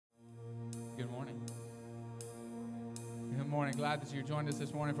morning. Glad that you joined us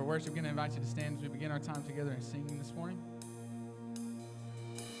this morning for worship. I'm going to invite you to stand as we begin our time together in singing this morning.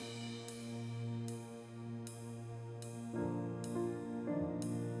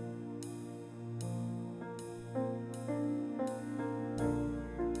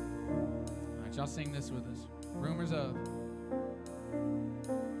 All right, y'all sing this with us. Rumors of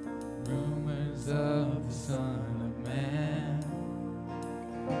the Son of Man,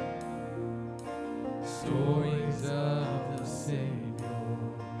 stories of the Savior,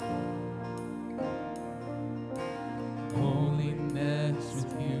 holiness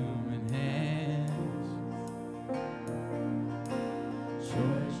with human hands,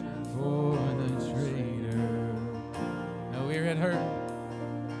 choice for the traitor. No ear had heard,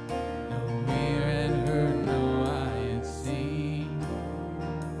 no ear had heard, no eye had seen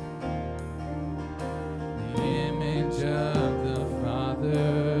the image of the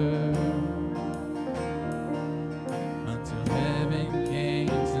Father.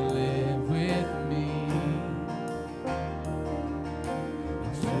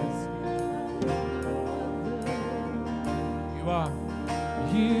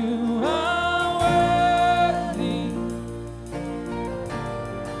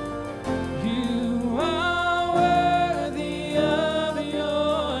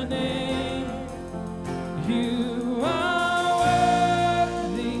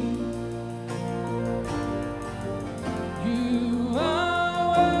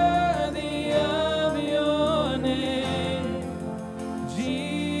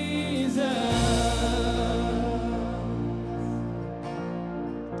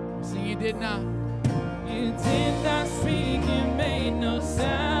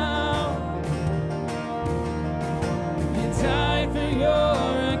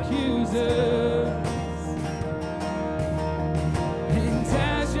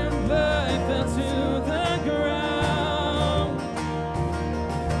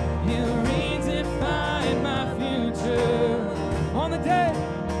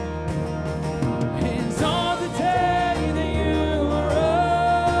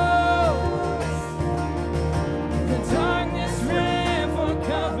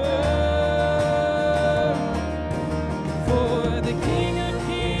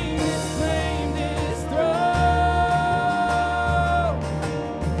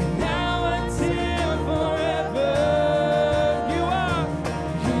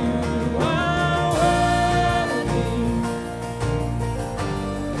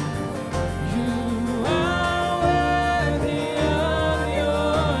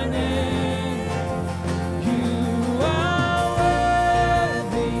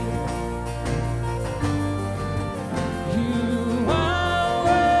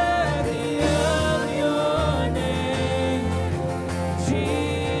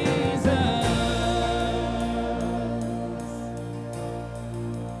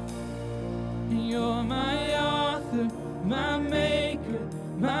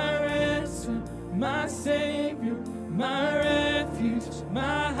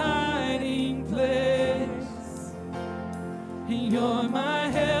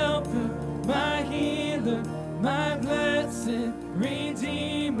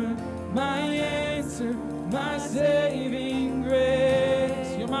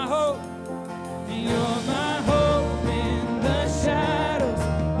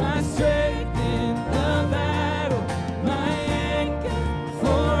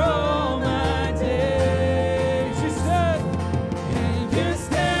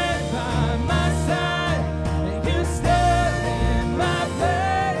 Stand by my side, and you stand in my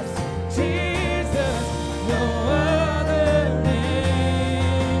place.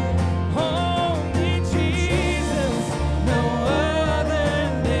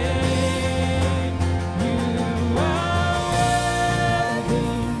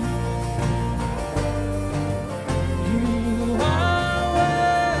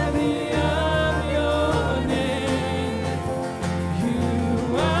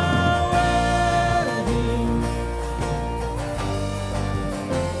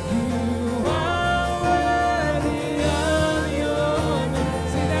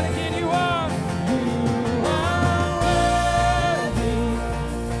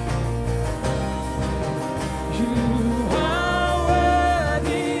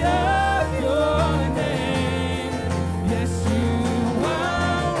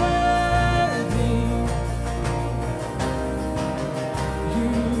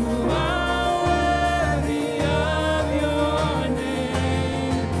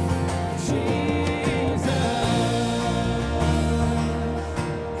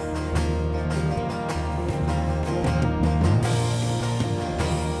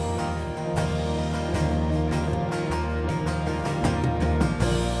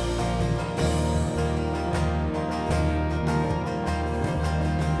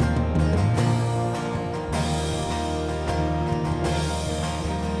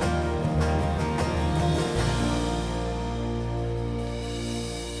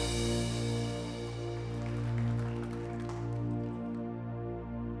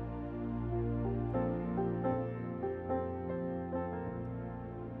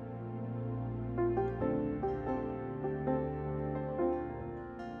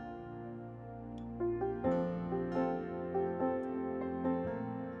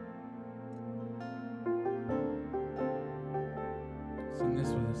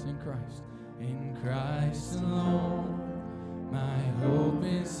 with us. In Christ. In Christ alone, my hope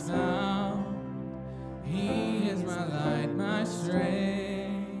is found. He is my light, my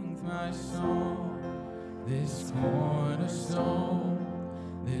strength, my song. This cornerstone,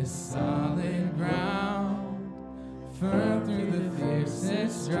 this solid ground, firm through the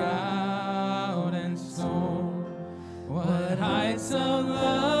fiercest drought and storm. What heights of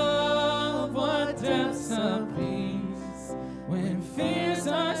love, what depths of peace, when fears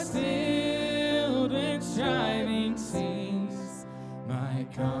are stilled, when striving cease. My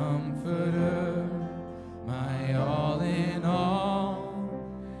comforter, my all in all,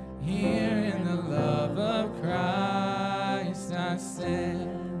 here in the love of Christ I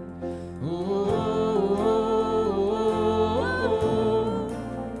stand.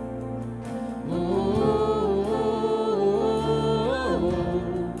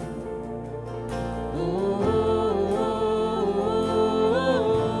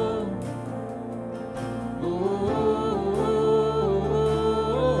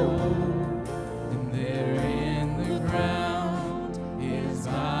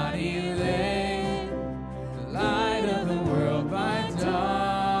 Light of the world by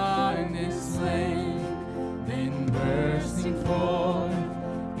darkness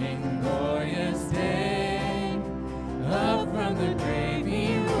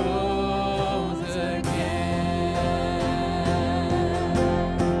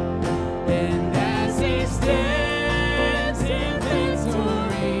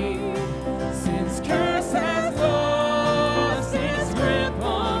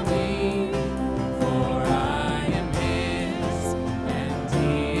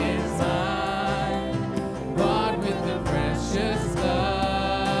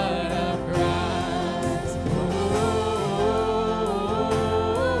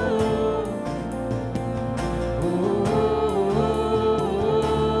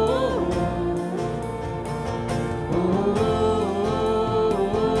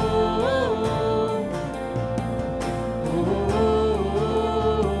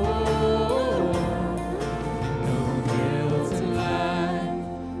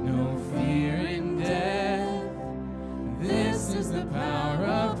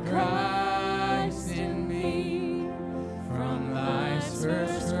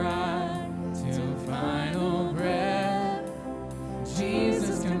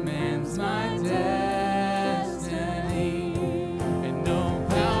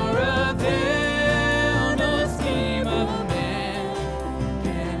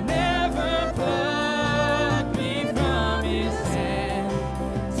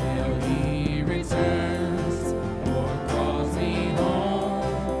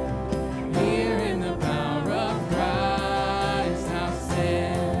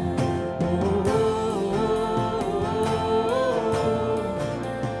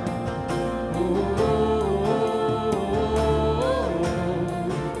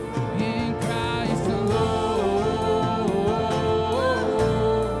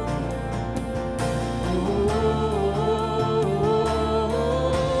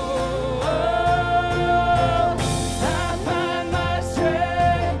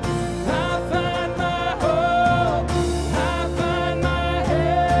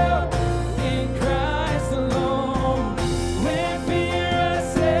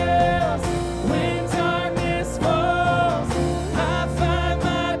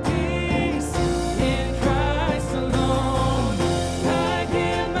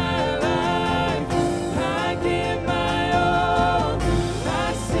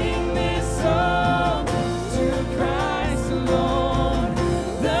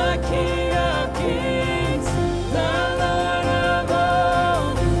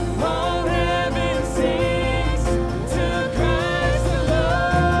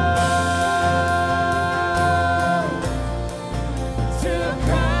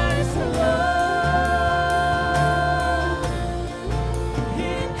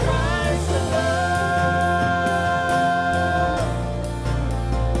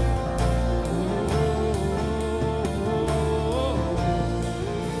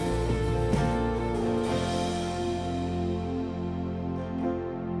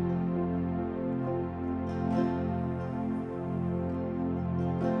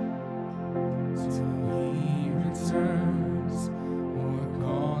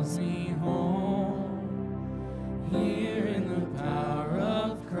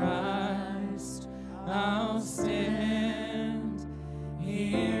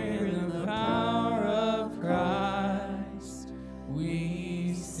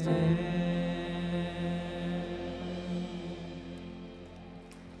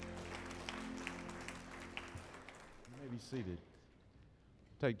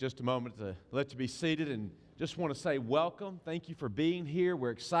Take just a moment to let you be seated and just want to say welcome. Thank you for being here. We're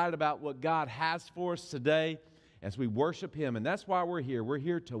excited about what God has for us today as we worship Him. And that's why we're here. We're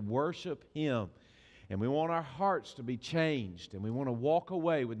here to worship Him. And we want our hearts to be changed. And we want to walk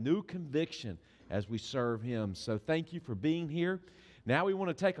away with new conviction as we serve Him. So thank you for being here. Now we want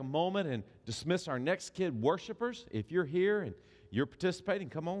to take a moment and dismiss our next kid worshipers. If you're here and you're participating,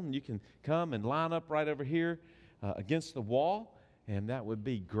 come on. You can come and line up right over here against the wall. And that would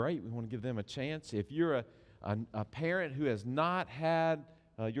be great. We want to give them a chance. If you're a parent who has not had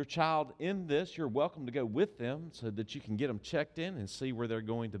your child in this, you're welcome to go with them so that you can get them checked in and see where they're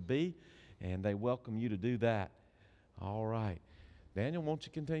going to be. And they welcome you to do that. All right. Daniel, won't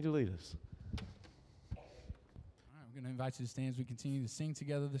you continue to lead us? All right, we're going to invite you to stand as we continue to sing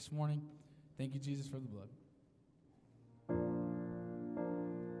together this morning. Thank you, Jesus, for the blood.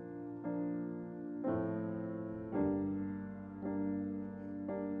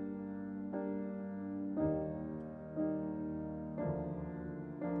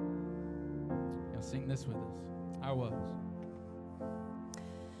 Sing this with us. I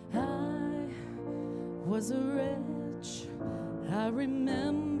was a wretch. I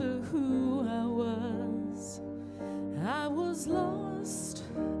remember who I was. I was lost.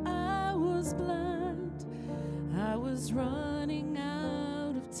 I was blind. I was running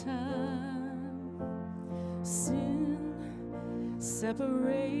out of time. Sin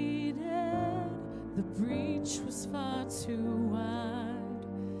separated. The breach was far too wide.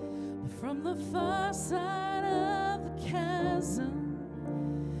 From the far side of the chasm,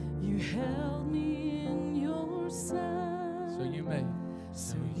 you held me in your side.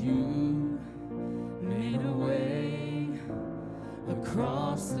 So you made a way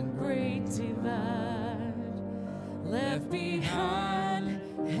across the great divide, left behind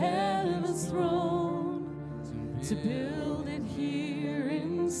heaven's throne to build it here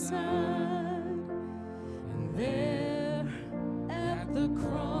inside. And there at the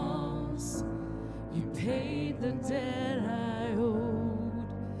cross, you paid the debt I owed,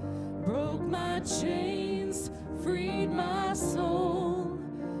 broke my chains, freed my soul.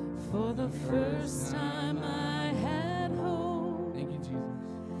 For the first time I had hope. Thank you, Jesus.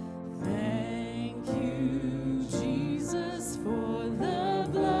 Thank you, Jesus, for the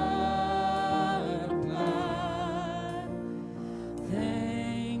blood applied.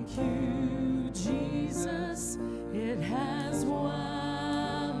 Thank you, Jesus, it has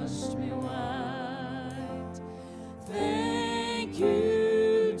washed me white. Thank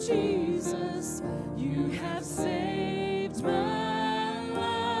you, Jesus, you have saved my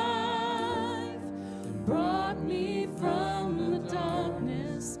life, brought me from the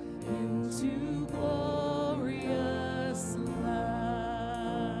darkness into glorious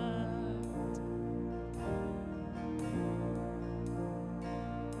light.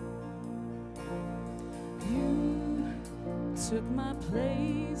 You took my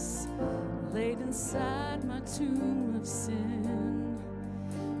place, laid inside my tomb of sin.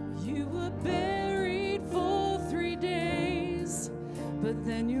 You were buried for 3 days, but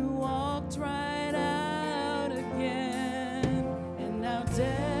then you walked right out again. And now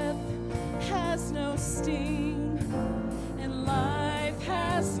death has no sting, and life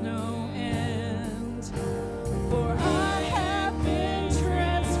has no end. For I have been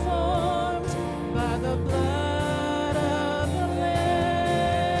transformed by the blood of the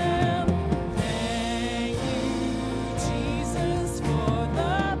Lamb. Thank you, Jesus, for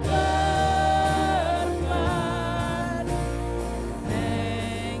the blood applied.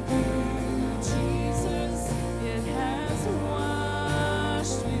 Thank you, Jesus, it has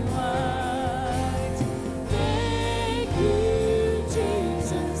washed me white. Thank you,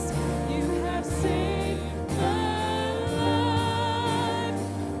 Jesus,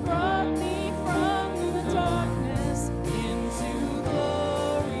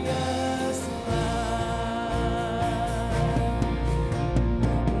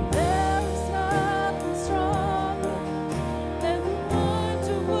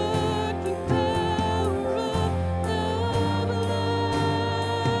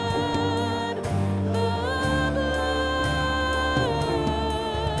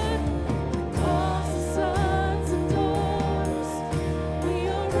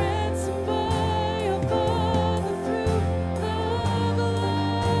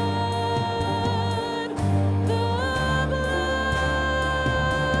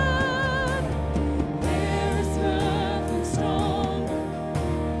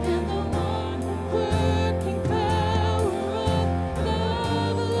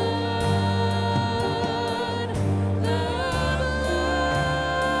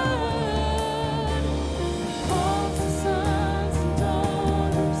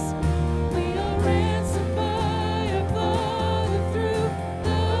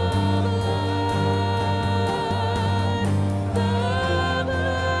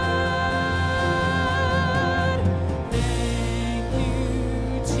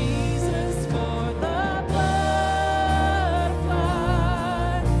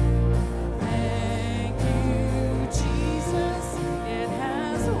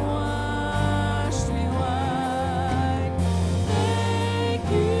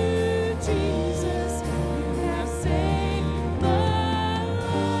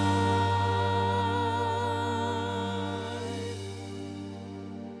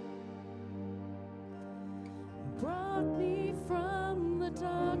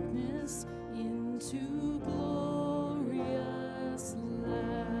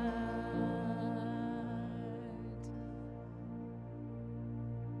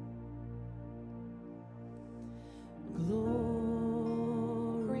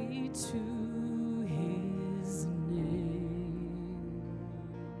 to his name.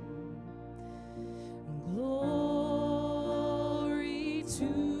 Glory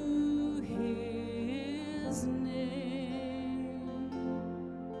to his name.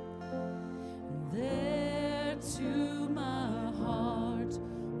 There to my heart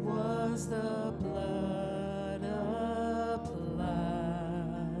was the blood applied.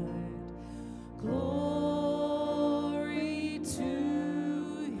 Glory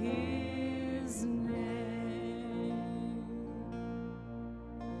to his name.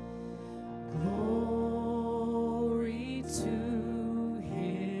 Glory to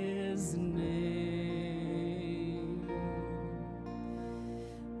his name.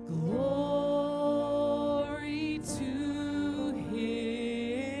 Glory to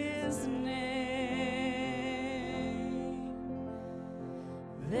his name.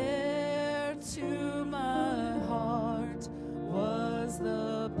 There to my heart was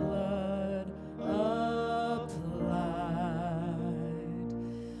the blood applied.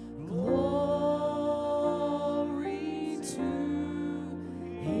 Glory to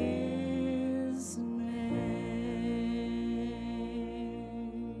his name.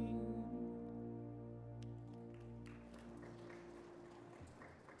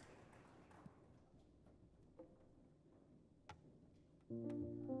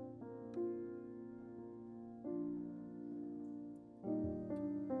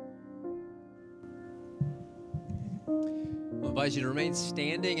 I invite you to remain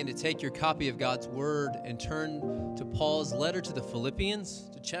standing and to take your copy of God's Word and turn to Paul's letter to the Philippians,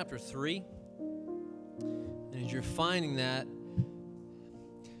 to chapter 3. And as you're finding that,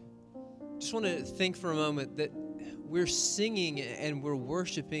 just want to think for a moment that we're singing and we're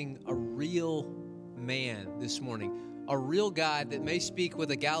worshiping a real man this morning, a real God that may speak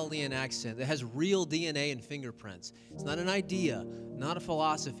with a Galilean accent, that has real DNA and fingerprints. It's not an idea, not a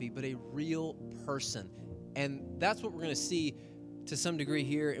philosophy, but a real person. And that's what we're going to see to some degree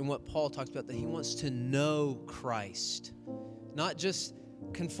here in what Paul talks about, that he wants to know Christ. Not just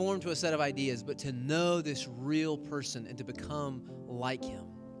conform to a set of ideas, but to know this real person and to become like him.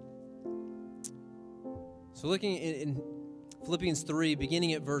 So looking in Philippians 3,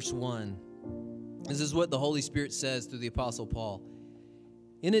 beginning at verse 1, this is what the Holy Spirit says through the Apostle Paul.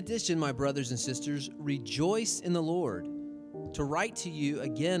 In addition, my brothers and sisters, rejoice in the Lord. To write to you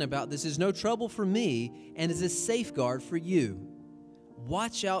again about this is no trouble for me and is a safeguard for you.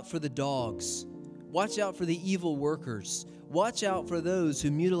 Watch out for the dogs. Watch out for the evil workers. Watch out for those who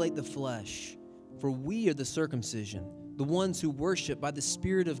mutilate the flesh. For we are the circumcision, the ones who worship by the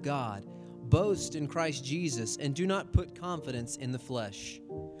Spirit of God, boast in Christ Jesus, and do not put confidence in the flesh.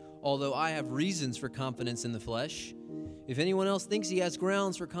 Although I have reasons for confidence in the flesh, if anyone else thinks he has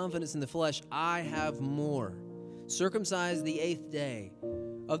grounds for confidence in the flesh, I have more. Circumcised the 8th day,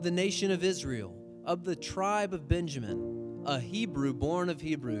 of the nation of Israel, of the tribe of Benjamin, a Hebrew born of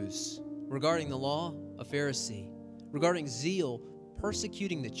Hebrews, regarding the law, a Pharisee, regarding zeal,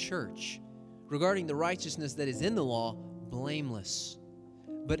 persecuting the church, regarding the righteousness that is in the law, blameless.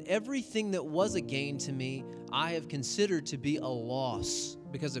 But everything that was a gain to me, I have considered to be a loss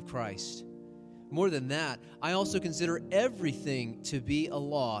because of Christ. More than that, I also consider everything to be a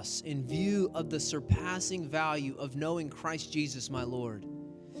loss in view of the surpassing value of knowing Christ Jesus my Lord.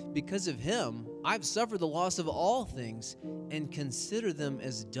 Because of him, I've suffered the loss of all things and consider them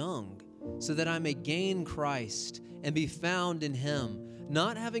as dung, so that I may gain Christ and be found in him,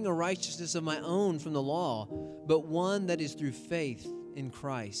 not having a righteousness of my own from the law, but one that is through faith in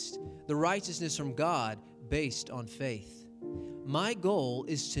Christ, the righteousness from God based on faith. My goal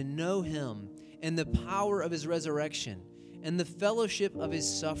is to know him and the power of his resurrection and the fellowship of his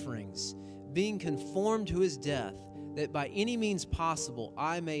sufferings, being conformed to his death, that by any means possible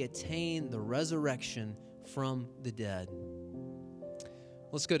I may attain the resurrection from the dead.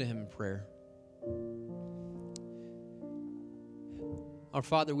 Let's go to him in prayer. Our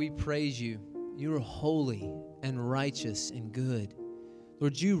Father, we praise you. You are holy and righteous and good.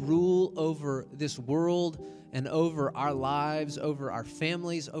 Lord, you rule over this world and over our lives, over our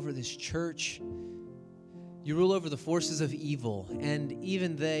families, over this church. You rule over the forces of evil, and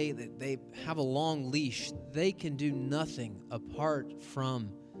even they have a long leash. They can do nothing apart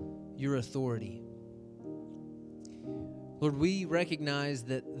from your authority. Lord, we recognize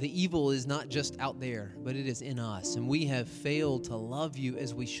that the evil is not just out there, but it is in us, and we have failed to love you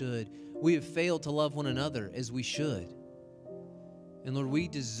as we should. We have failed to love one another as we should. And Lord, we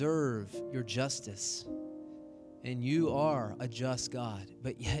deserve your justice. And you are a just God,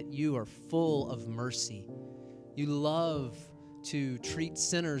 but yet you are full of mercy. You love to treat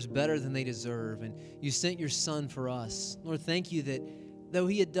sinners better than they deserve, and you sent your Son for us. Lord, thank you that though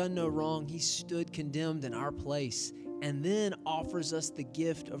he had done no wrong, he stood condemned in our place and then offers us the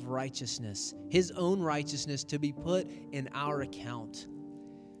gift of righteousness, his own righteousness to be put in our account.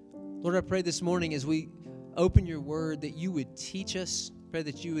 Lord, I pray this morning as we open your word that you would teach us. Pray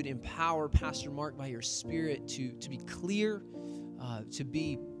that you would empower Pastor Mark by your Spirit to be clear, to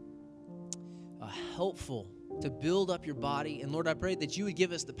be helpful, to build up your body. And Lord, I pray that you would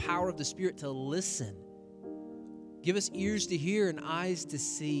give us the power of the Spirit to listen. Give us ears to hear and eyes to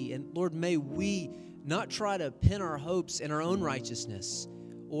see. And Lord, may we not try to pin our hopes in our own righteousness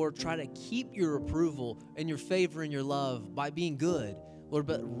or try to keep your approval and your favor and your love by being good, Lord,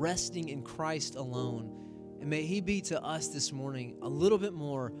 but resting in Christ alone. And may he be to us this morning a little bit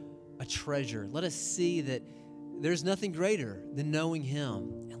more a treasure. Let us see that there's nothing greater than knowing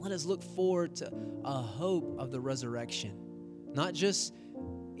him. And let us look forward to a hope of the resurrection. Not just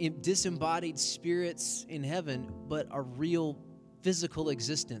disembodied spirits in heaven, but a real physical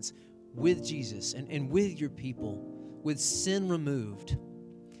existence with Jesus and with your people, with sin removed.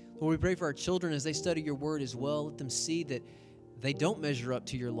 Lord, we pray for our children as they study your word as well. Let them see that they don't measure up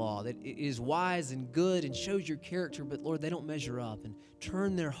to your law, that it is wise and good and shows your character, but Lord, they don't measure up, and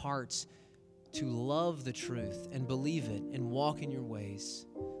turn their hearts to love the truth and believe it and walk in your ways.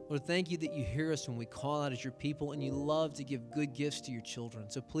 Lord, thank you that you hear us when we call out as your people, and you love to give good gifts to your children.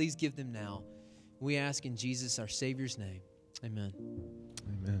 So please give them now. We ask in Jesus, our Savior's name. Amen.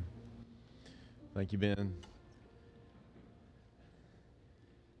 Amen. Thank you, Ben.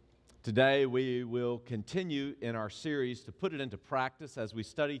 Today we will continue in our series to put it into practice as we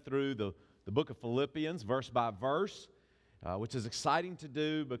study through the book of Philippians verse by verse, which is exciting to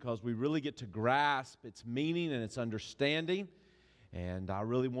do because we really get to grasp its meaning and its understanding. And I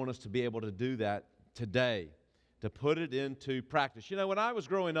really want us to be able to do that today, to put it into practice. You know, when I was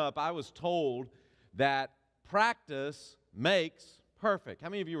growing up, I was told that practice makes perfect. How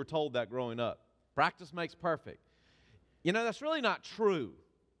many of you were told that growing up? Practice makes perfect. You know, that's really not true.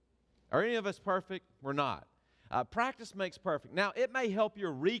 Are any of us perfect? We're not. Practice makes perfect. Now, it may help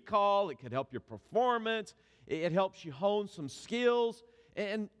your recall. It could help your performance. It helps you hone some skills.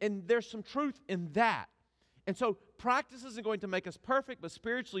 And there's some truth in that. And so practice isn't going to make us perfect, but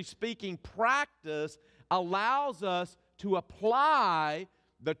spiritually speaking, practice allows us to apply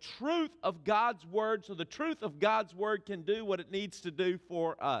the truth of God's Word so the truth of God's Word can do what it needs to do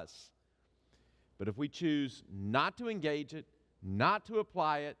for us. But if we choose not to engage it, not to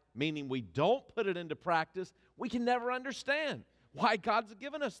apply it, meaning we don't put it into practice, we can never understand why God's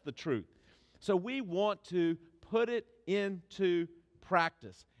given us the truth. So we want to put it into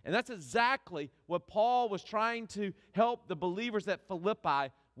practice. And that's exactly what Paul was trying to help the believers at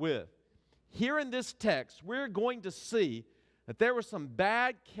Philippi with. Here in this text, we're going to see that there were some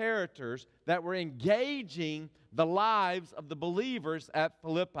bad characters that were engaging the lives of the believers at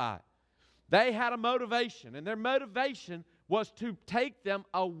Philippi. They had a motivation, and their motivation was to take them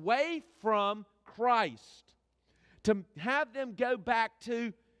away from Christ, to have them go back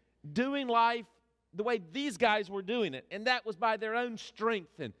to doing life the way these guys were doing it, and that was by their own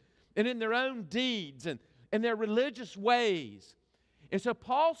strength and in their own deeds and their religious ways. And so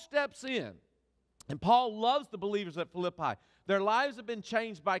Paul steps in, and Paul loves the believers at Philippi. Their lives have been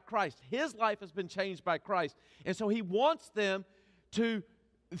changed by Christ. His life has been changed by Christ. And so he wants them to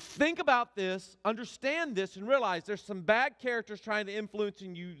think about this, understand this, and realize there's some bad characters trying to influence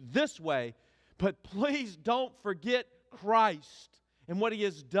you this way, but please don't forget Christ and what he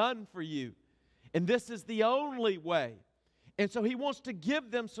has done for you. And this is the only way. And so he wants to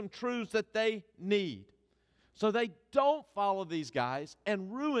give them some truths that they need so they don't follow these guys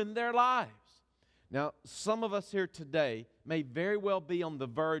and ruin their lives. Now, some of us here today may very well be on the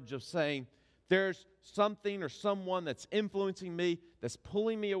verge of saying, there's something or someone that's influencing me, that's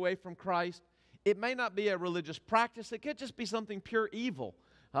pulling me away from Christ. It may not be a religious practice. It could just be something pure evil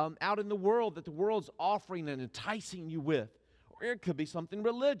out in the world that the world's offering and enticing you with. Or it could be something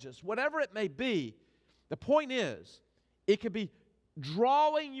religious. Whatever it may be, the point is, it could be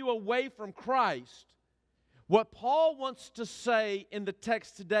drawing you away from Christ. What Paul wants to say in the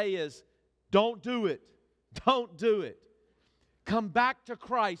text today is, don't do it. Don't do it. Come back to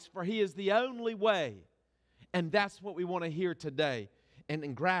Christ, for he is the only way. And that's what we want to hear today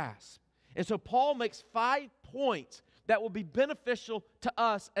and grasp. And so Paul makes 5 points that will be beneficial to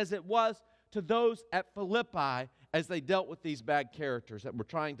us as it was to those at Philippi as they dealt with these bad characters that were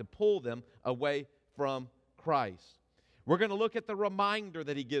trying to pull them away from Christ. We're going to look at the reminder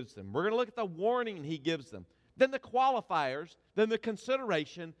that he gives them. We're going to look at the warning he gives them. Then the qualifiers, then the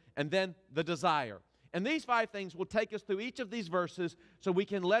consideration, and then the desire. And these 5 things will take us through each of these verses so we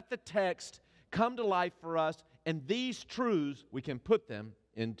can let the text come to life for us and these truths, we can put them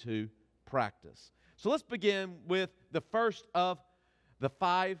into practice. So let's begin with the first of the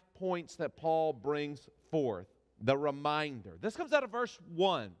 5 points that Paul brings forth, the reminder. This comes out of verse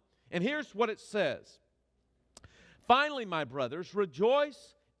 1, and here's what it says. Finally, my brothers,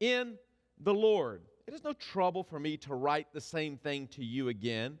 rejoice in the Lord. It is no trouble for me to write the same thing to you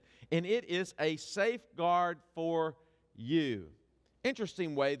again, and it is a safeguard for you.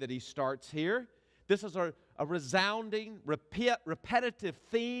 Interesting way that he starts here. This is a resounding, repetitive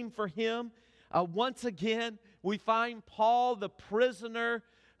theme for him. Once again, we find Paul, the prisoner,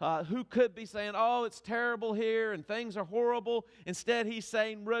 who could be saying, oh, it's terrible here and things are horrible. Instead, he's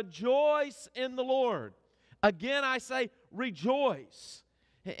saying, rejoice in the Lord. Again, I say, rejoice.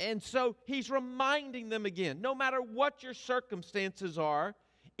 And so he's reminding them again, no matter what your circumstances are,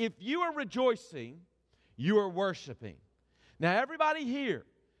 if you are rejoicing, you are worshiping. Now, everybody here,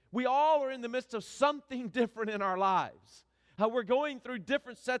 we all are in the midst of something different in our lives. We're going through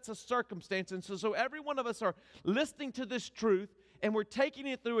different sets of circumstances. So every one of us are listening to this truth, and we're taking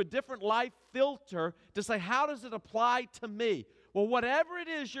it through a different life filter to say, how does it apply to me? Well, whatever it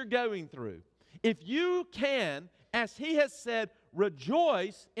is you're going through, if you can, as he has said,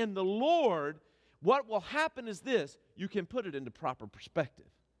 rejoice in the Lord, what will happen is this: you can put it into proper perspective.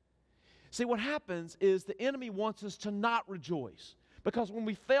 See, what happens is the enemy wants us to not rejoice, because when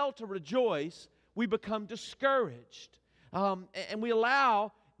we fail to rejoice, we become discouraged. And we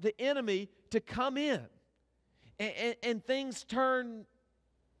allow the enemy to come in, and things turn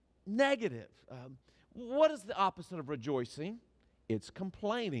negative. What is the opposite of rejoicing? It's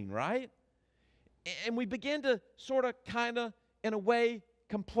complaining, right? And we begin to sort of, kind of, in a way,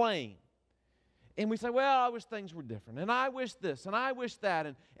 complain. And we say, well, I wish things were different, and I wish this, and I wish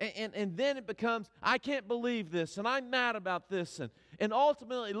that, and then it becomes, I can't believe this, and I'm mad about this, and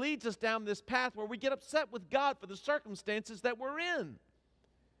ultimately it leads us down this path where we get upset with God for the circumstances that we're in.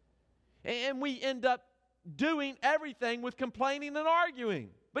 And we end up doing everything with complaining and arguing.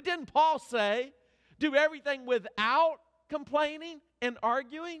 But didn't Paul say, do everything without complaining and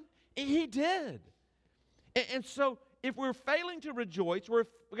arguing? He did. And so if we're failing to rejoice, we're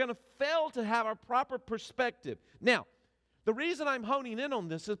going to fail to have our proper perspective. Now, the reason I'm honing in on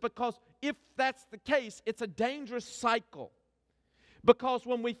this is because if that's the case, it's a dangerous cycle. Because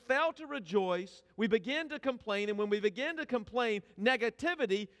when we fail to rejoice, we begin to complain, and when we begin to complain,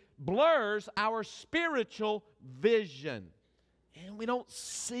 negativity blurs our spiritual vision. And we don't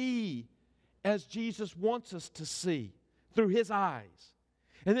see as Jesus wants us to see through His eyes.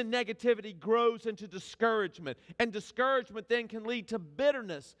 And then negativity grows into discouragement. And discouragement then can lead to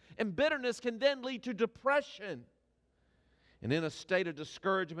bitterness. And bitterness can then lead to depression. And in a state of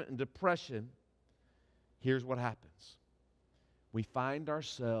discouragement and depression, here's what happens. We find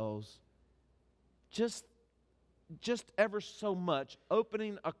ourselves just ever so much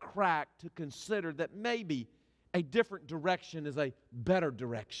opening a crack to consider that maybe a different direction is a better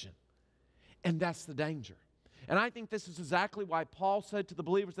direction. And that's the danger. And I think this is exactly why Paul said to the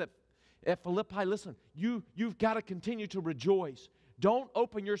believers at Philippi, listen, you've got to continue to rejoice. Don't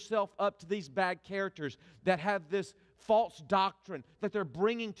open yourself up to these bad characters that have this false doctrine that they're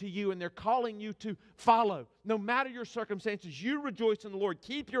bringing to you and they're calling you to follow. No matter your circumstances, you rejoice in the Lord.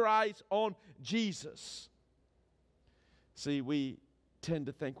 Keep your eyes on Jesus. See, we tend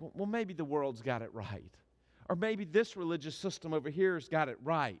to think, well, maybe the world's got it right. Or maybe this religious system over here has got it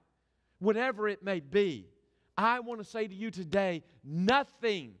right. Whatever it may be, I want to say to you today,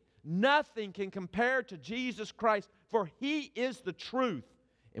 nothing can compare to Jesus Christ, for He is the truth.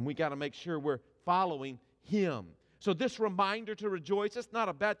 And we got to make sure we're following Him. So this reminder to rejoice, it's not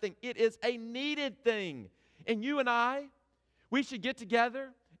a bad thing. It is a needed thing. And you and I, we should get together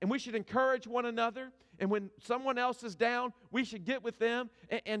and we should encourage one another. And when someone else is down, we should get with them,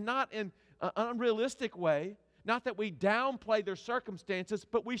 and not in an unrealistic way. Not that we downplay their circumstances,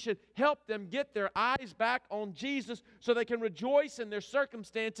 but we should help them get their eyes back on Jesus so they can rejoice in their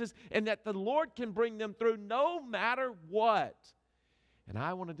circumstances and that the Lord can bring them through no matter what. And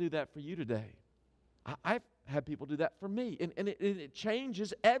I want to do that for you today. I've had people do that for me, and it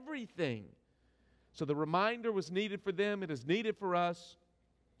changes everything. So the reminder was needed for them. It is needed for us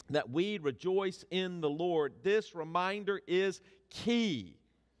that we rejoice in the Lord. This reminder is key.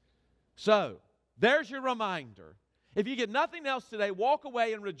 So, there's your reminder. If you get nothing else today, walk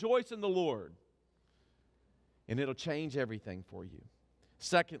away and rejoice in the Lord. And it'll change everything for you.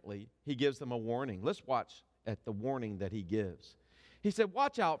 Secondly, he gives them a warning. Let's watch at the warning that he gives. He said,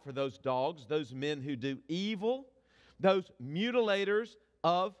 watch out for those dogs, those men who do evil, those mutilators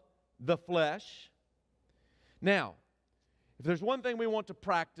of the flesh. Now, if there's one thing we want to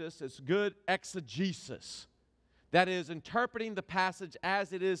practice, it's good exegesis. That is, interpreting the passage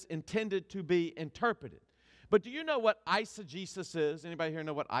as it is intended to be interpreted. But do you know what eisegesis is? Anybody here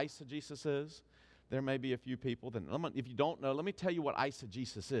know what eisegesis is? There may be a few people that, if you don't know, let me tell you what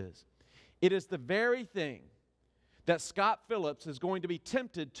eisegesis is. It is the very thing that Scott Phillips is going to be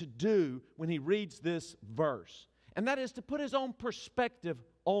tempted to do when he reads this verse. And that is to put his own perspective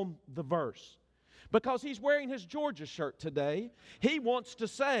on the verse. Because he's wearing his Georgia shirt today, he wants to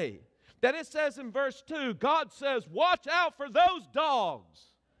say that it says in verse 2, God says, watch out for those dogs.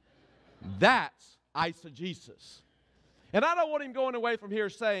 That's eisegesis. And I don't want him going away from here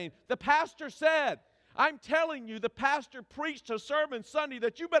saying, the pastor said, I'm telling you, the pastor preached a sermon Sunday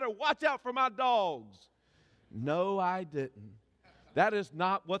that you better watch out for my dogs. No, I didn't. That is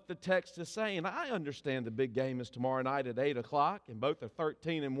not what the text is saying. I understand the big game is tomorrow night at 8 o'clock, and both are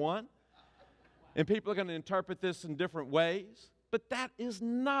 13-1. And people are going to interpret this in different ways. But that is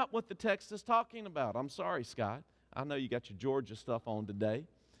not what the text is talking about. I'm sorry, Scott. I know you got your Georgia stuff on today.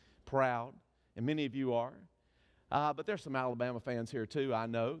 Proud. And many of you are. But there's some Alabama fans here too, I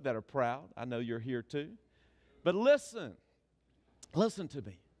know, that are proud. I know you're here too. But listen to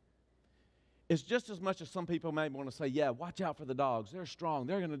me. It's just as much as some people may want to say, yeah, watch out for the dogs. They're strong.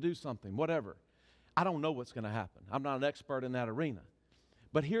 They're going to do something, whatever. I don't know what's going to happen. I'm not an expert in that arena.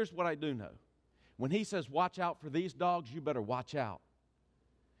 But here's what I do know. When he says, watch out for these dogs, you better watch out.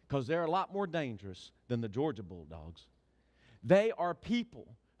 Because they're a lot more dangerous than the Georgia Bulldogs. They are people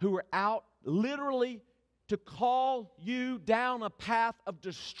who are out literally to call you down a path of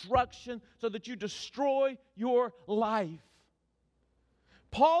destruction so that you destroy your life.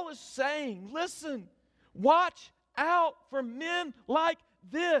 Paul is saying, listen, watch out for men like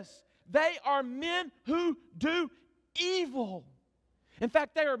this. They are men who do evil. In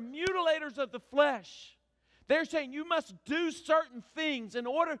fact, they are mutilators of the flesh. They're saying you must do certain things in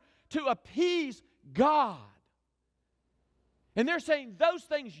order to appease God. And they're saying those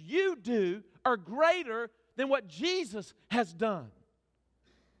things you do are greater than what Jesus has done.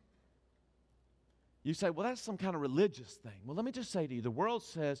 You say, well, that's some kind of religious thing. Well, let me just say to you, the world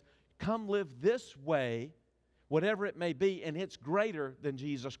says, come live this way, whatever it may be, and it's greater than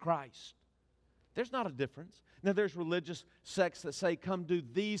Jesus Christ. There's not a difference. Now, there's religious sects that say, come do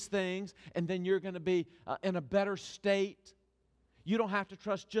these things, and then you're going to be in a better state. You don't have to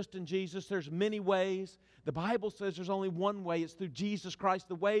trust just in Jesus. There's many ways. The Bible says there's only one way. It's through Jesus Christ,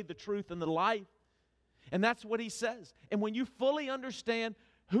 the way, the truth, and the life. And that's what he says. And when you fully understand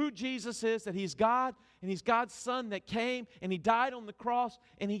who Jesus is, that he's God, and he's God's Son that came, and he died on the cross,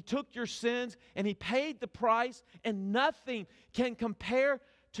 and he took your sins, and he paid the price, and nothing can compare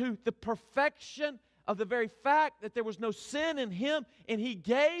to the perfection of the very fact that there was no sin in him, and he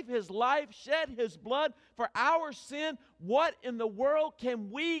gave his life, shed his blood for our sin. What in the world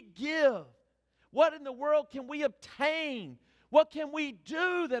can we give? What in the world can we obtain? What can we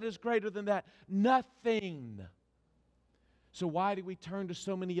do that is greater than that? Nothing. So why do we turn to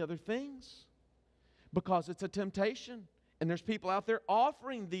so many other things? Because it's a temptation. And there's people out there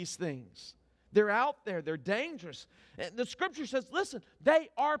offering these things. They're out there. They're dangerous. And the Scripture says, listen, they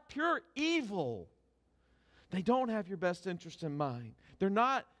are pure evil. They don't have your best interest in mind. They're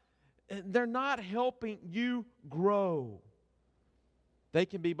not helping you grow. They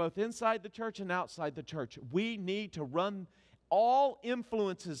can be both inside the church and outside the church. We need to run all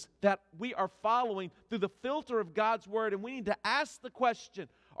influences that we are following through the filter of God's Word, and we need to ask the question,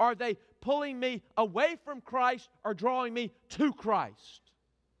 are they pulling me away from Christ or drawing me to Christ?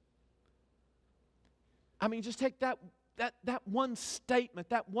 I mean, just take that one statement,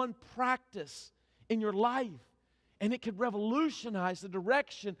 that one practice in your life, and it could revolutionize the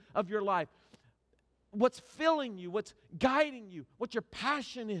direction of your life. What's filling you, what's guiding you, what your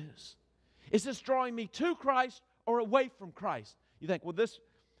passion is. Is this drawing me to Christ or away from Christ? You think, well,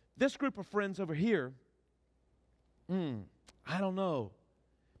 this group of friends over here, I don't know.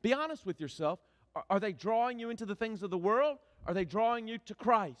 Be honest with yourself. Are they drawing you into the things of the world? Are they drawing you to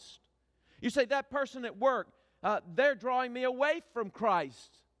Christ? You say, that person at work, they're drawing me away from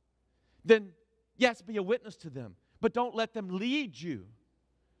Christ. Then, yes, be a witness to them. But don't let them lead you.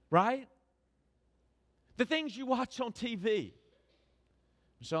 Right? The things you watch on TV.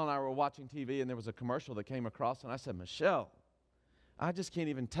 Michelle and I were watching TV, and there was a commercial that came across, and I said, Michelle, I just can't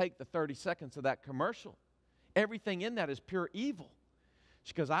even take the 30 seconds of that commercial. Everything in that is pure evil.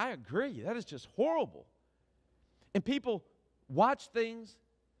 She goes, I agree. That is just horrible. And people watch things,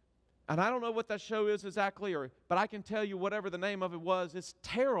 and I don't know what that show is exactly, but I can tell you whatever the name of it was, it's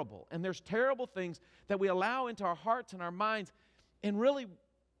terrible. And there's terrible things that we allow into our hearts and our minds, and really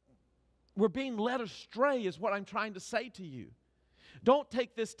we're being led astray is what I'm trying to say to you. Don't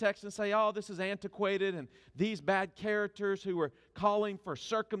take this text and say, oh, this is antiquated and these bad characters who are calling for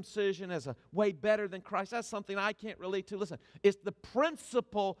circumcision as a way better than Christ. That's something I can't relate to. Listen, it's the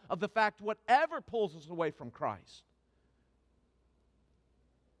principle of the fact whatever pulls us away from Christ,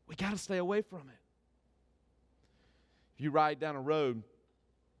 we got to stay away from it. If you ride down a road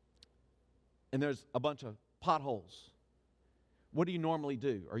and there's a bunch of potholes, what do you normally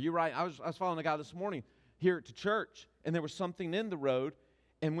do? Are you right? I was following a guy this morning here at the church, and there was something in the road,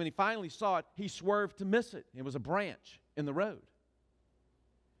 and when he finally saw it, he swerved to miss it. It was a branch in the road.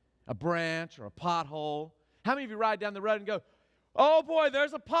 A branch or a pothole. How many of you ride down the road and go, oh boy,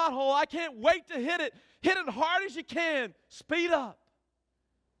 there's a pothole. I can't wait to hit it. Hit it hard as you can. Speed up.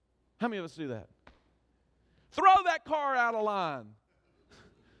 How many of us do that? Throw that car out of line.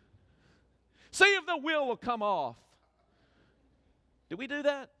 See if the wheel will come off. Did we do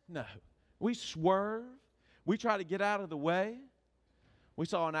that? No. We swerve. We try to get out of the way. We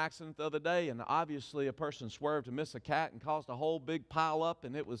saw an accident the other day, and obviously a person swerved to miss a cat and caused a whole big pile up,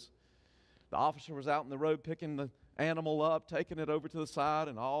 and the officer was out in the road picking the animal up, taking it over to the side,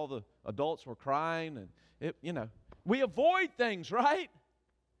 and all the adults were crying, and we avoid things, right?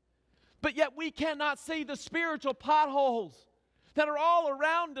 But yet we cannot see the spiritual potholes that are all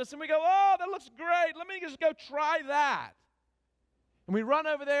around us, and we go, oh, that looks great. Let me just go try that. And we run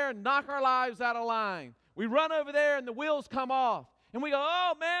over there and knock our lives out of line. We run over there and the wheels come off. And we go,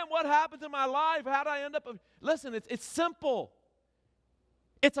 oh, man, what happened to my life? How did I end up? Listen, it's simple.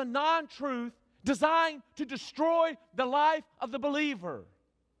 It's a non-truth designed to destroy the life of the believer.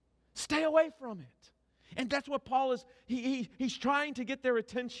 Stay away from it. And that's what Paul is, he's trying to get their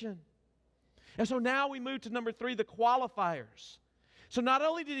attention. And so now we move to number 3, the qualifiers. So not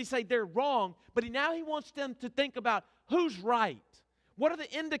only did he say they're wrong, but now he wants them to think about who's right. What are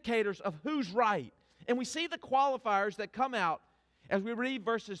the indicators of who's right? And we see the qualifiers that come out as we read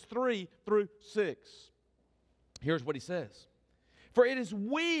verses 3 through 6. Here's what he says. For it is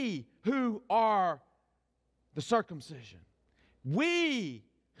we who are the circumcision. We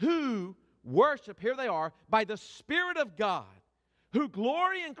who worship, here they are, by the Spirit of God, who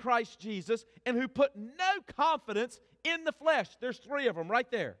glory in Christ Jesus, and who put no confidence in the flesh. There's 3 of them right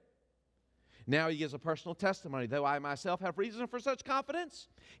there. Now he gives a personal testimony. Though I myself have reason for such confidence,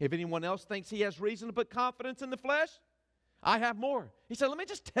 if anyone else thinks he has reason to put confidence in the flesh, I have more. He said, let me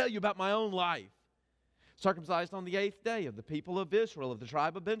just tell you about my own life. Circumcised on the 8th day of the people of Israel, of the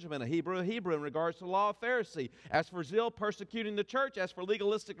tribe of Benjamin, a Hebrew in regards to the law of Pharisee. As for zeal, persecuting the church. As for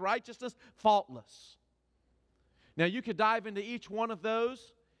legalistic righteousness, faultless. Now you could dive into each one of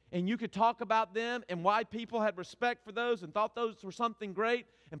those, and you could talk about them and why people had respect for those and thought those were something great.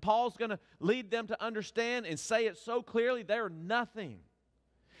 And Paul's going to lead them to understand and say it so clearly, they're nothing.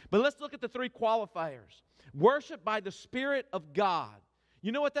 But let's look at the 3 qualifiers. Worship by the Spirit of God.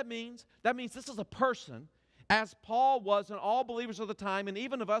 You know what that means? That means this is a person, as Paul was and all believers of the time, and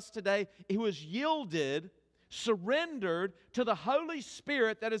even of us today, who is yielded, surrendered to the Holy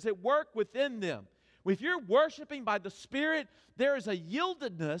Spirit that is at work within them. If you're worshiping by the Spirit, there is a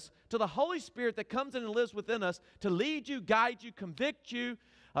yieldedness to the Holy Spirit that comes in and lives within us to lead you, guide you, convict you,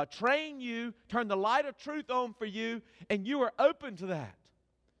 train you, turn the light of truth on for you, and you are open to that.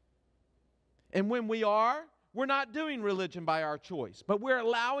 And when we're not doing religion by our choice, but we're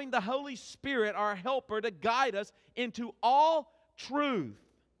allowing the Holy Spirit, our helper, to guide us into all truth.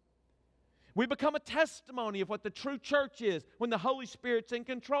 We become a testimony of what the true church is when the Holy Spirit's in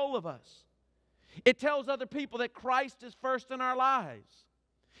control of us. It tells other people that Christ is first in our lives.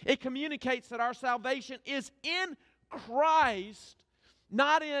 It communicates that our salvation is in Christ,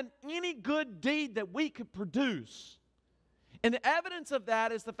 not in any good deed that we could produce. And the evidence of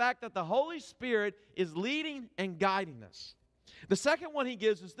that is the fact that the Holy Spirit is leading and guiding us. The second one he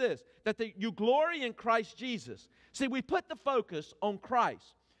gives is this, that you glory in Christ Jesus. See, we put the focus on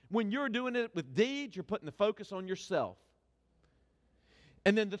Christ. When you're doing it with deeds, you're putting the focus on yourself.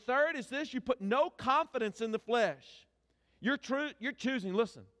 And then the third is this, you put no confidence in the flesh. You're choosing,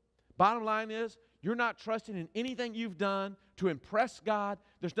 listen, bottom line is, you're not trusting in anything you've done to impress God.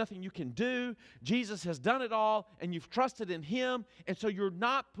 There's nothing you can do. Jesus has done it all, and you've trusted in Him, and so you're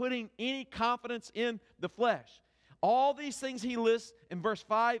not putting any confidence in the flesh. All these things he lists in verse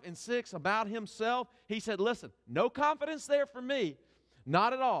 5 and 6 about himself, he said, listen, no confidence there for me,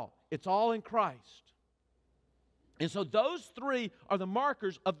 not at all. It's all in Christ. And so those 3 are the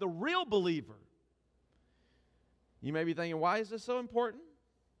markers of the real believer. You may be thinking, why is this so important?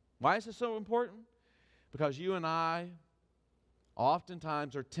 Why is this so important? Because you and I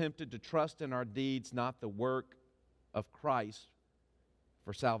oftentimes are tempted to trust in our deeds, not the work of Christ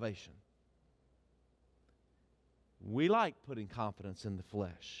for salvation. We like putting confidence in the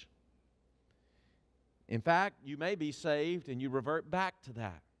flesh. In fact, you may be saved and you revert back to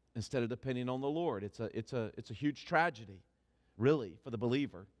that instead of depending on the Lord. It's a huge tragedy, really, for the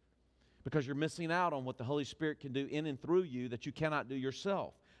believer, because you're missing out on what the Holy Spirit can do in and through you that you cannot do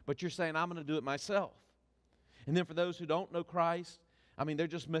yourself. But you're saying, I'm going to do it myself. And then for those who don't know Christ, they're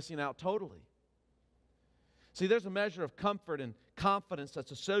just missing out totally. See, there's a measure of comfort and confidence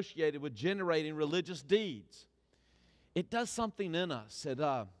that's associated with generating religious deeds. It does something in us. It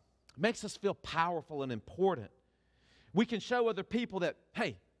makes us feel powerful and important. We can show other people that,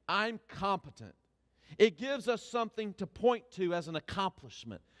 hey, I'm competent. It gives us something to point to as an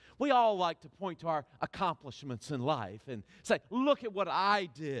accomplishment. We all like to point to our accomplishments in life and say, look at what I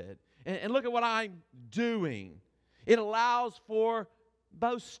did, and look at what I'm doing. It allows for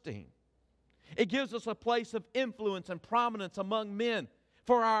boasting. It gives us a place of influence and prominence among men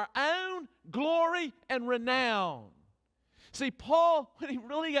for our own glory and renown. See, Paul, when he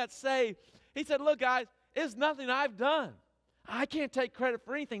really got saved, he said, look, guys, it's nothing I've done. I can't take credit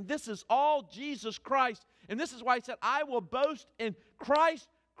for anything. This is all Jesus Christ. And this is why he said, I will boast in Christ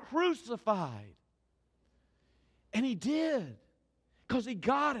crucified. And he did, because he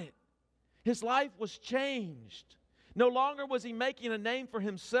got it. His life was changed. No longer was he making a name for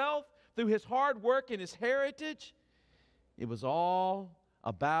himself through his hard work and his heritage. It was all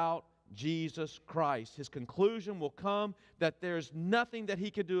about Jesus Christ. His conclusion will come that there's nothing that he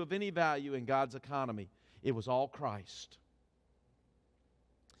could do of any value in God's economy. It was all Christ.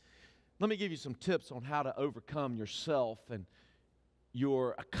 Let me give you some tips on how to overcome yourself and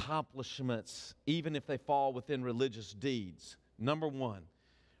your accomplishments, even if they fall within religious deeds. Number one,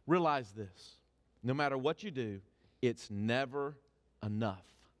 realize this. No matter what you do, it's never enough.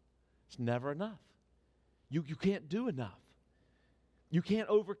 It's never enough. You can't do enough. You can't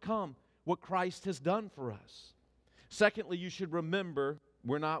overcome what Christ has done for us. Secondly, you should remember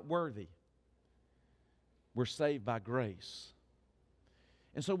we're not worthy. We're saved by grace.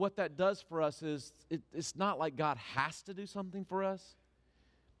 And so what that does for us is, it's not like God has to do something for us.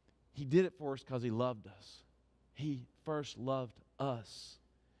 He did it for us because He loved us. He first loved us.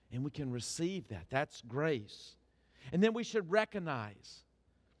 And we can receive that. That's grace. And then we should recognize,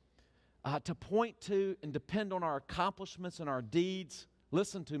 to point to and depend on our accomplishments and our deeds.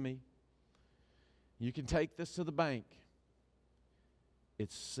 Listen to me. You can take this to the bank.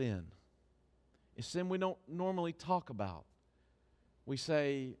 It's sin. It's sin we don't normally talk about. We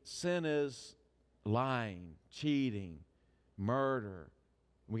say sin is lying, cheating, murder.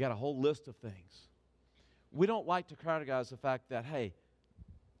 We got a whole list of things. We don't like to categorize the fact that, hey,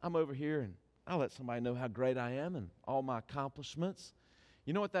 I'm over here and I'll let somebody know how great I am and all my accomplishments.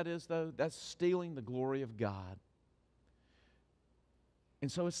 You know what that is, though? That's stealing the glory of God.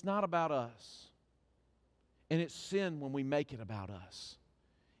 And so it's not about us. And it's sin when we make it about us.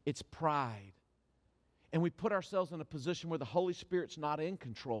 It's pride. And we put ourselves in a position where the Holy Spirit's not in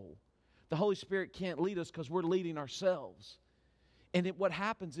control. The Holy Spirit can't lead us because we're leading ourselves. And what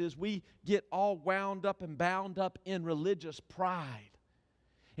happens is we get all wound up and bound up in religious pride.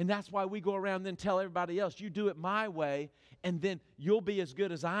 And that's why we go around and then tell everybody else, you do it my way, and then you'll be as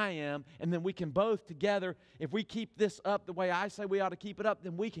good as I am, and then we can both together, if we keep this up the way I say we ought to keep it up,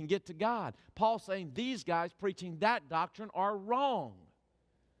 then we can get to God. Paul's saying these guys preaching that doctrine are wrong.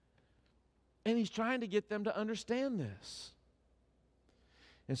 And he's trying to get them to understand this.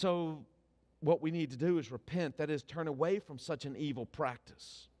 And so what we need to do is repent, that is, turn away from such an evil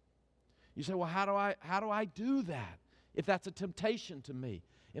practice. You say, well, how do I do that if that's a temptation to me?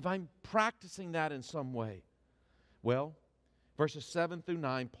 If I'm practicing that in some way? Well, verses 7 through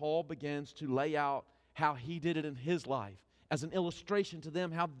 9, Paul begins to lay out how he did it in his life as an illustration to them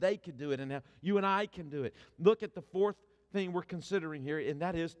how they could do it and how you and I can do it. Look at the fourth thing we're considering here, and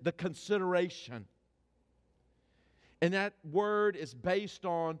that is the consideration. And that word is based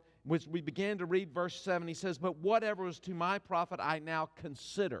on, which we began to read verse 7, he says, but whatever is to my profit I now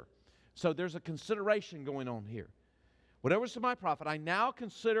consider. So there's a consideration going on here. Whatever is to my profit, I now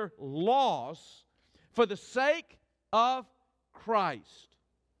consider loss for the sake of Christ.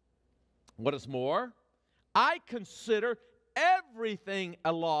 What is more, I consider everything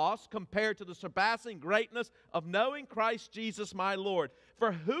a loss compared to the surpassing greatness of knowing Christ Jesus my Lord,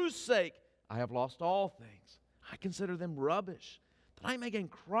 for whose sake I have lost all things. I consider them rubbish, that I may gain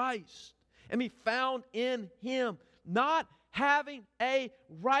Christ and be found in Him, not having a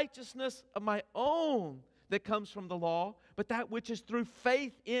righteousness of my own that comes from the law, but that which is through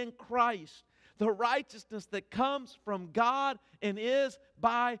faith in Christ, the righteousness that comes from God and is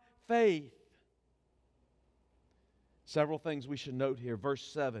by faith. Several things we should note here. Verse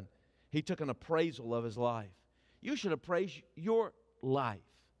 7, he took an appraisal of his life. you should appraise your life.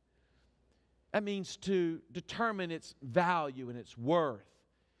 That means to determine its value and its worth.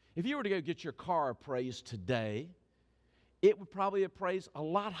 If you were to go get your car appraised today, it would probably appraise a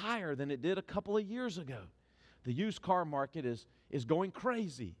lot higher than it did a couple of years ago. The used car market is going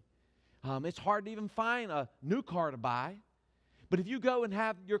crazy. It's hard to even find a new car to buy. But if you go and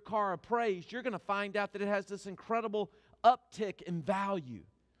have your car appraised, you're going to find out that it has this incredible uptick in value.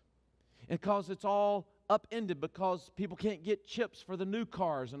 And because it's all upended because people can't get chips for the new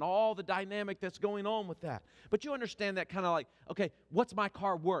cars and all the dynamic that's going on with that. But you understand that kind of like, okay, what's my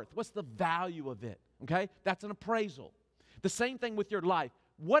car worth? What's the value of it? Okay, that's an appraisal. The same thing with your life.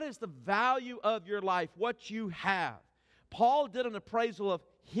 What is the value of your life? What you have? Paul did an appraisal of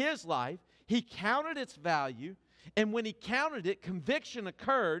his life. He counted its value, and when he counted it, conviction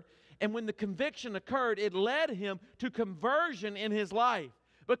occurred. And when the conviction occurred, it led him to conversion in his life,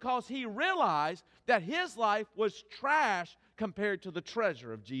 because he realized that his life was trash compared to the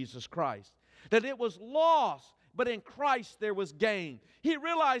treasure of Jesus Christ. That it was lost, but in Christ there was gain. He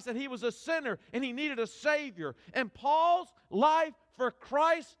realized that he was a sinner and he needed a Savior. And Paul's life for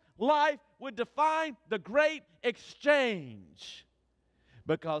Christ's life would define the great exchange,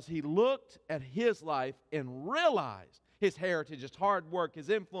 because he looked at his life and realized his heritage, his hard work, his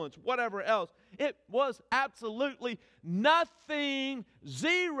influence, whatever else. It was absolutely nothing,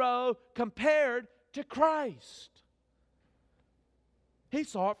 zero, compared to Christ. He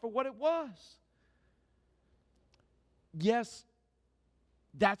saw it for what it was. Yes,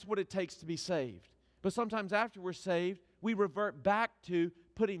 that's what it takes to be saved. But sometimes after we're saved, we revert back to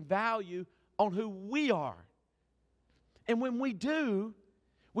putting value on who we are. And when we do,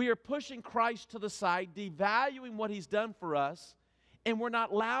 we are pushing Christ to the side, devaluing what He's done for us, and we're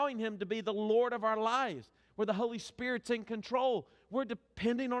not allowing Him to be the Lord of our lives, where the Holy Spirit's in control. We're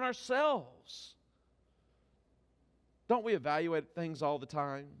depending on ourselves. Don't we evaluate things all the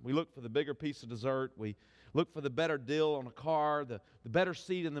time? We look for the bigger piece of dessert. We look for the better deal on a car, the better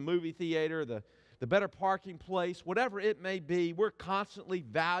seat in the movie theater, the better parking place, whatever it may be. We're constantly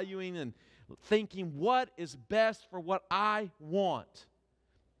valuing and thinking, what is best for what I want?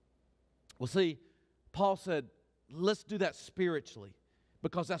 Well, see, Paul said, let's do that spiritually,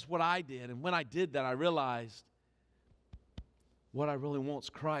 because that's what I did. And when I did that, I realized what I really want is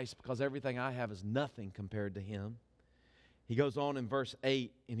Christ, because everything I have is nothing compared to Him. He goes on in verse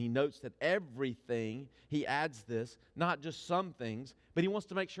 8, and he notes that everything, he adds this, not just some things, but he wants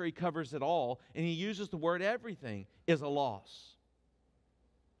to make sure he covers it all, and he uses the word everything is a loss.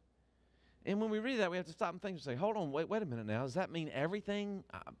 And when we read that, we have to stop and think and say, hold on, wait a minute now. Does that mean everything?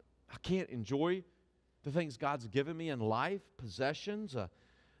 I can't enjoy the things God's given me in life, possessions,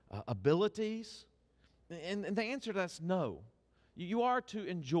 abilities? And the answer to that is no. You are to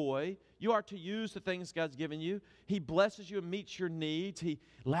enjoy. You are to use the things God's given you. He blesses you and meets your needs. He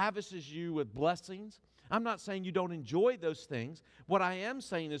lavishes you with blessings. I'm not saying you don't enjoy those things. What I am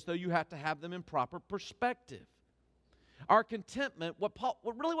saying is, though, you have to have them in proper perspective. Our contentment, what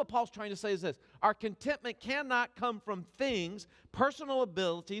Paul's trying to say is this: our contentment cannot come from things, personal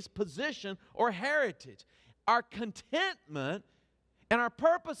abilities, position, or heritage. Our contentment and our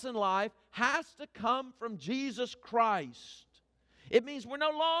purpose in life has to come from Jesus Christ. It means we're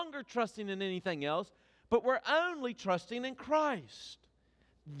no longer trusting in anything else, but we're only trusting in Christ.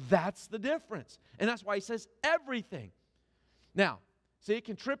 That's the difference. And that's why he says everything. Now, see, it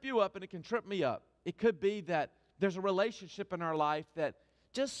can trip you up and it can trip me up. It could be that there's a relationship in our life that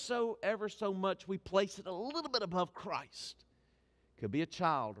just so ever so much we place it a little bit above Christ. It could be a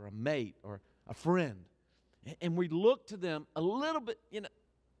child or a mate or a friend. And we look to them a little bit,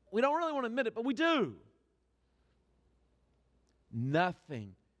 we don't really want to admit it, but we do.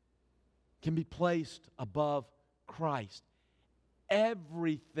 Nothing can be placed above Christ.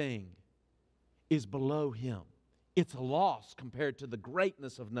 Everything is below Him. It's a loss compared to the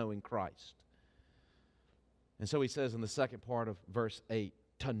greatness of knowing Christ. And so he says in the second part of verse 8,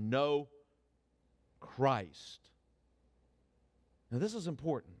 to know Christ. Now this is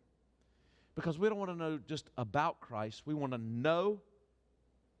important, because we don't want to know just about Christ. We want to know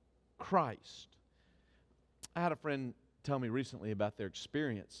Christ. I had a friend tell me recently about their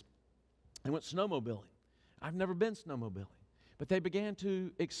experience. They went snowmobiling. I've never been snowmobiling, but they began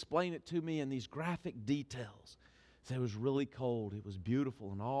to explain it to me in these graphic details. So it was really cold. It was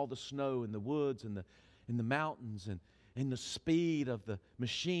beautiful, and all the snow in the woods and in the mountains, and the speed of the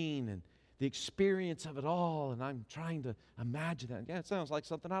machine and the experience of it all. And I'm trying to imagine that. Yeah, it sounds like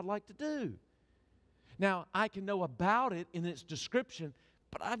something I'd like to do. Now, I can know about it in its description,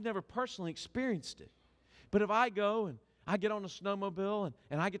 but I've never personally experienced it. But if I go and I get on a snowmobile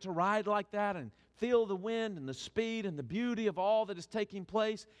and I get to ride like that and feel the wind and the speed and the beauty of all that is taking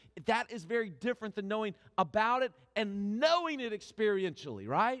place. That is very different than knowing about it and knowing it experientially,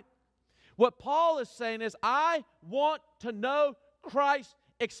 right? What Paul is saying is, I want to know Christ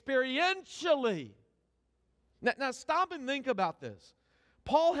experientially. Now stop and think about this.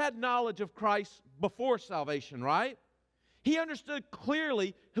 Paul had knowledge of Christ before salvation, right? He understood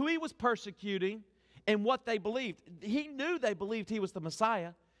clearly who he was persecuting and what they believed. He knew they believed he was the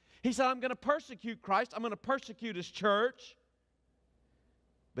Messiah. He said, I'm going to persecute Christ. I'm going to persecute his church.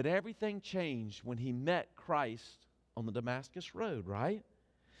 But everything changed when he met Christ on the Damascus Road, right?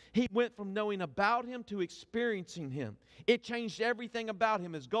 He went from knowing about him to experiencing him. It changed everything about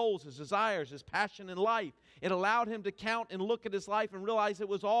him, his goals, his desires, his passion in life. It allowed him to count and look at his life and realize it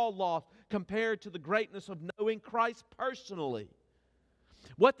was all lost compared to the greatness of knowing Christ personally.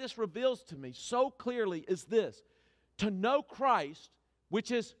 What this reveals to me so clearly is this: to know Christ,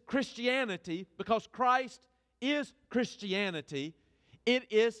 which is Christianity, because Christ is Christianity, it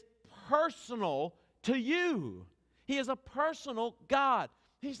is personal to you. He is a personal God.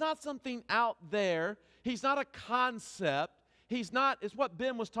 He's not something out there. He's not a concept. He's not, it's what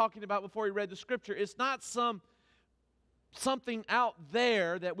Ben was talking about before he read the scripture. It's not something out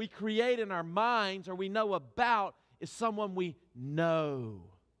there that we create in our minds or we know about. It's someone we know.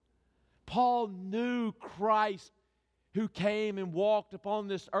 Paul knew Christ, who came and walked upon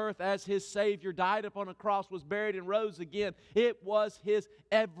this earth as his Savior, died upon a cross, was buried, and rose again. It was his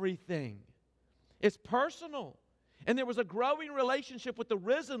everything. It's personal. And there was a growing relationship with the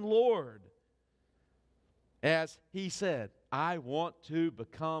risen Lord. As he said, I want to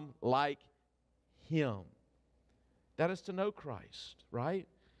become like him. That is to know Christ, right?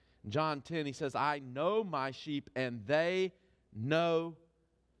 In John 10, he says, I know my sheep and they know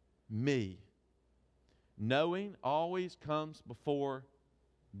me. Knowing always comes before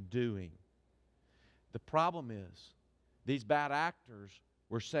doing. The problem is, these bad actors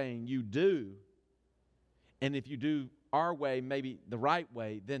were saying you do, and if you do our way, maybe the right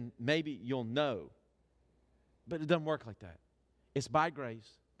way, then maybe you'll know. But it doesn't work like that. It's by grace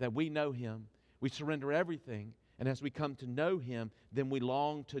that we know him, we surrender everything, and as we come to know him, then we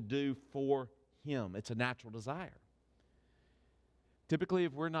long to do for him. It's a natural desire. Typically,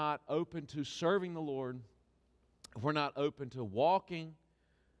 if we're not open to serving the Lord, if we're not open to walking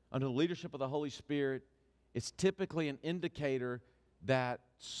under the leadership of the Holy Spirit, it's typically an indicator that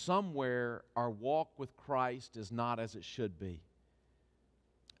somewhere our walk with Christ is not as it should be.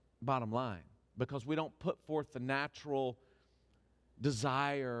 Bottom line, because we don't put forth the natural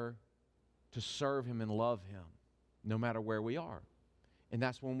desire to serve him and love him, no matter where we are. And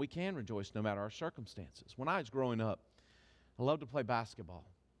that's when we can rejoice, no matter our circumstances. When I was growing up, I loved to play basketball.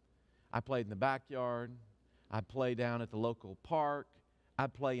 I played in the backyard. I'd play down at the local park.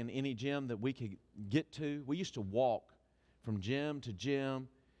 I'd play in any gym that we could get to. We used to walk from gym to gym,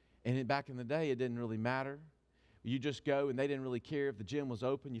 and back in the day, it didn't really matter. You just go, and they didn't really care if the gym was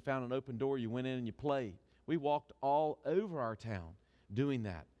open. You found an open door, you went in and you played. We walked all over our town doing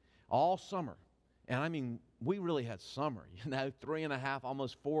that all summer. And I mean, we really had summer, 3.5,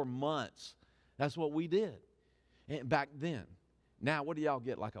 almost 4 months. That's what we did back then. Now, what do y'all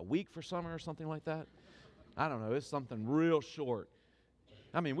get, like a week for summer or something like that? I don't know, it's something real short.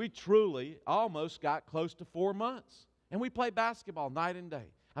 I mean, we truly almost got close to 4 months. And we played basketball night and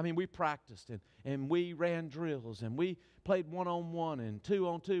day. I mean, we practiced and we ran drills and we played 1-on-1 and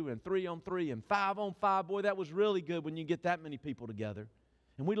 2-on-2 and 3-on-3 and 5-on-5. Boy, that was really good when you get that many people together.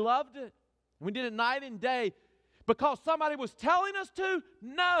 And we loved it. And we did it night and day because somebody was telling us to?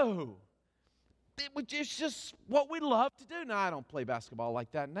 No. It's just what we love to do. Now, I don't play basketball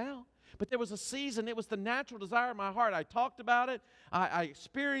like that now. But there was a season, it was the natural desire of my heart. I talked about it. I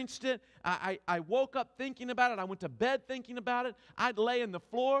experienced it. I woke up thinking about it. I went to bed thinking about it. I'd lay in the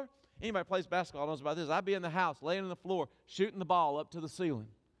floor. Anybody who plays basketball knows about this. I'd be in the house, laying on the floor, shooting the ball up to the ceiling.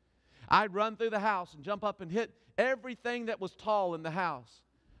 I'd run through the house and jump up and hit everything that was tall in the house.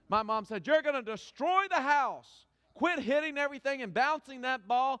 My mom said, you're going to destroy the house. Quit hitting everything and bouncing that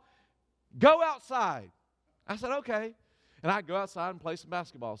ball. Go outside. I said, okay. And I'd go outside and play some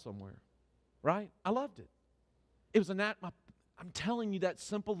basketball somewhere. Right? I loved it. It was I'm telling you that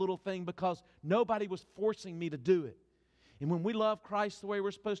simple little thing because nobody was forcing me to do it. And when we love Christ the way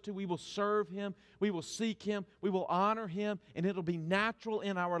we're supposed to, we will serve him, we will seek him, we will honor him, and it'll be natural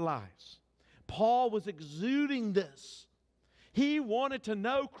in our lives. Paul was exuding this. He wanted to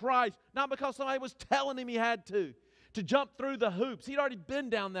know Christ, not because somebody was telling him he had to jump through the hoops. He'd already been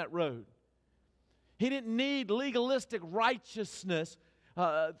down that road. He didn't need legalistic righteousness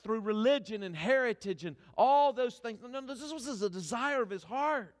through religion and heritage and all those things. No, this was a desire of his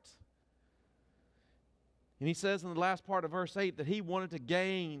heart. And he says in the last part of verse 8 that he wanted to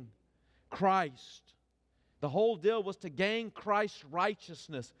gain Christ. The whole deal was to gain Christ's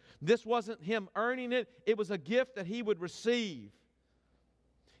righteousness. This wasn't him earning it. It was a gift that he would receive.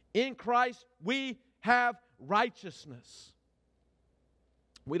 In Christ, we have righteousness.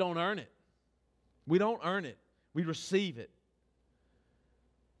 We don't earn it. We don't earn it. We receive it.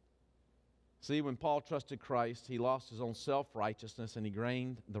 See, when Paul trusted Christ, he lost his own self-righteousness and he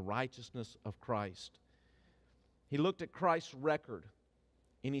gained the righteousness of Christ. He looked at Christ's record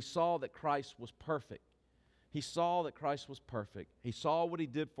and he saw that Christ was perfect. He saw that Christ was perfect. He saw what he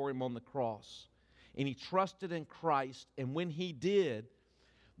did for him on the cross. And he trusted in Christ. And when he did,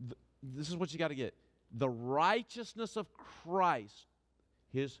 this is what you got to get. The righteousness of Christ,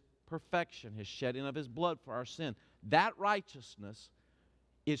 his perfection, his shedding of his blood for our sin, that righteousness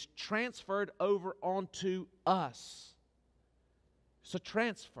is transferred over onto us. It's a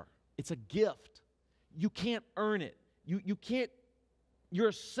transfer. It's a gift. You can't earn it. You can't, you're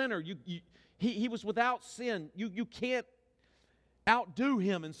a sinner. He was without sin. You can't outdo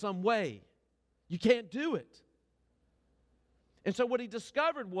him in some way. You can't do it. And so what he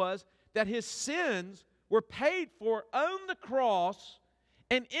discovered was that his sins were paid for on the cross,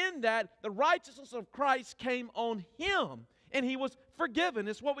 and in that, the righteousness of Christ came on him, and he was forgiven.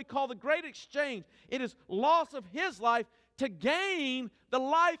 It's what we call the great exchange. It is loss of his life to gain the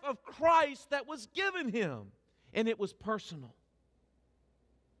life of Christ that was given him, and it was personal.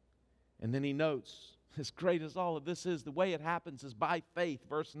 And then he notes, as great as all of this is, the way it happens is by faith,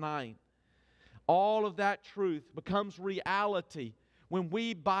 verse 9. All of that truth becomes reality when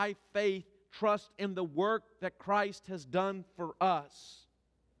we, by faith, trust in the work that Christ has done for us.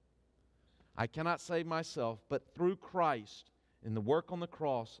 I cannot save myself, but through Christ, in the work on the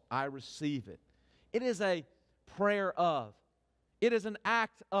cross, I receive it. It is a prayer of. It is an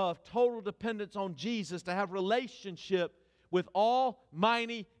act of total dependence on Jesus to have relationship with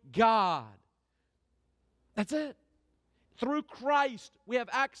Almighty God. That's it. Through Christ, we have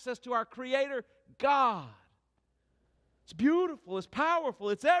access to our Creator, God. It's beautiful, it's powerful,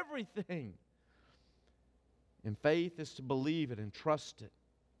 it's everything. And faith is to believe it and trust it.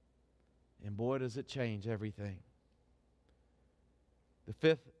 And boy, does it change everything. The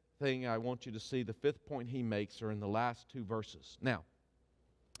fifth thing I want you to see, the fifth point he makes, are in the last two verses. Now,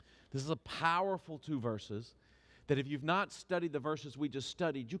 this is a powerful two verses that if you've not studied the verses we just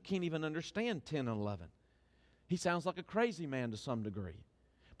studied, you can't even understand 10 and 11. He sounds like a crazy man to some degree.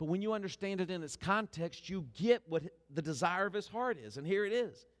 But when you understand it in its context, you get what the desire of his heart is. And here it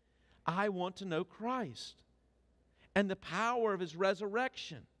is. I want to know Christ and the power of his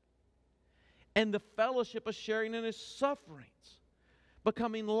resurrection and the fellowship of sharing in his sufferings,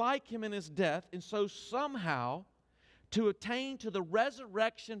 becoming like him in his death, and so somehow to attain to the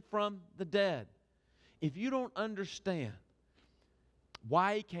resurrection from the dead. If you don't understand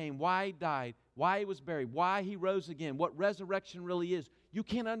why he came, why he died, why he was buried, why he rose again, what resurrection really is, you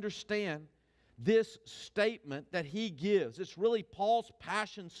can't understand this statement that he gives. It's really Paul's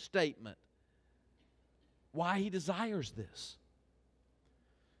passion statement. Why he desires this.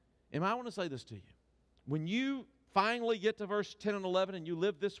 And I want to say this to you. When you finally get to verse 10 and 11 and you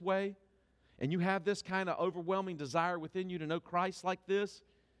live this way, and you have this kind of overwhelming desire within you to know Christ like this,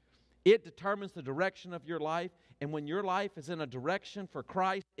 it determines the direction of your life. And when your life is in a direction for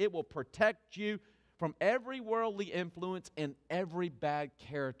Christ, it will protect you from every worldly influence and every bad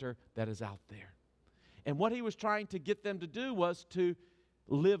character that is out there. And what he was trying to get them to do was to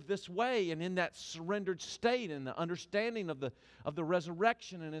live this way and in that surrendered state and the understanding of the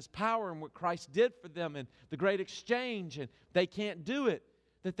resurrection and his power and what Christ did for them and the great exchange, and they can't do it,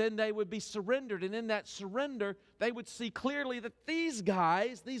 that then they would be surrendered. And in that surrender, they would see clearly that these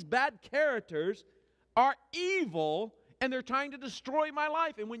guys, these bad characters, are evil and they're trying to destroy my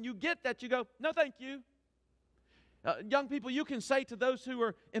life. And when you get that, you go, no, thank you. Young people, you can say to those who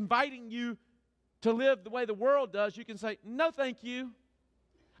are inviting you to live the way the world does, you can say, no, thank you.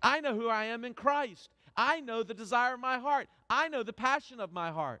 I know who I am in Christ. I know the desire of my heart. I know the passion of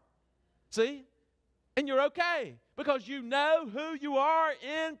my heart. See? And you're okay because you know who you are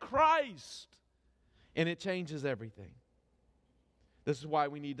in Christ. And it changes everything. This is why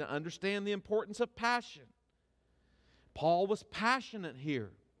we need to understand the importance of passion. Paul was passionate here.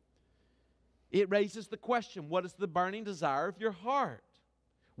 It raises the question, what is the burning desire of your heart?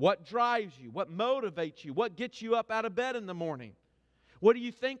 What drives you? What motivates you? What gets you up out of bed in the morning? What do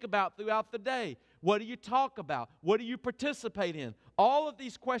you think about throughout the day? What do you talk about? What do you participate in? All of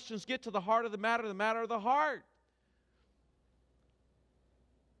these questions get to the heart of the matter of the heart.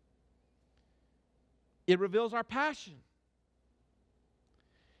 It reveals our passion.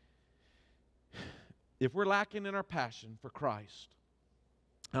 if we're lacking in our passion for Christ,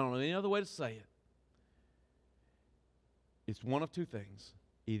 I don't know any other way to say it, it's one of two things.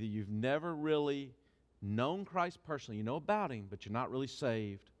 Either you've never really known Christ personally, you know about Him, but you're not really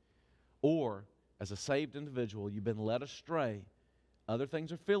saved, or as a saved individual, you've been led astray. Other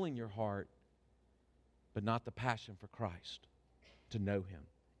things are filling your heart, but not the passion for Christ, to know Him.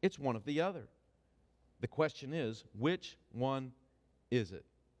 It's one of the other. The question is, which one is it?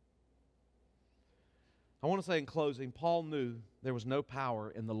 I want to say in closing, Paul knew there was no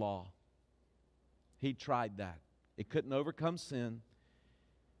power in the law. He tried that. It couldn't overcome sin.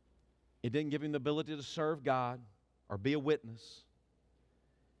 It didn't give him the ability to serve God or be a witness.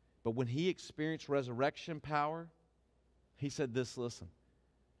 But when he experienced resurrection power, he said this, listen,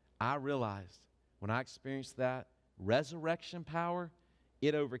 I realized when I experienced that resurrection power,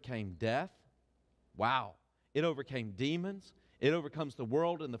 it overcame death. Wow. It overcame demons. It overcomes the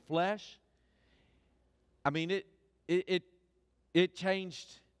world and the flesh. I mean, it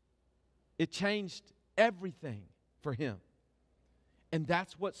changed everything for him. And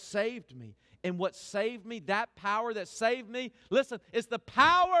that's what saved me. And what saved me, that power that saved me, listen, is the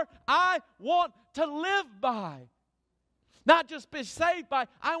power I want to live by. Not just be saved by,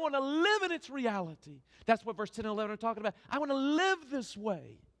 I want to live in its reality. That's what verse 10 and 11 are talking about. I want to live this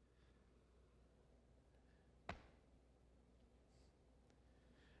way.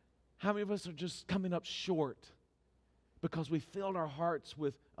 How many of us are just coming up short because we filled our hearts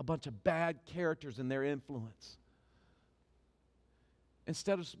with a bunch of bad characters and their influence?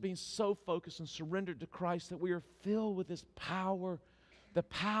 Instead of being so focused and surrendered to Christ that we are filled with this power, the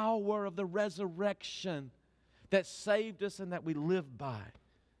power of the resurrection that saved us and that we live by.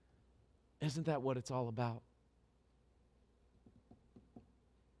 Isn't that what it's all about?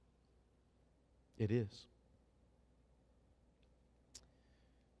 It is.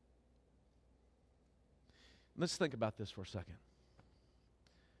 Let's think about this for a second.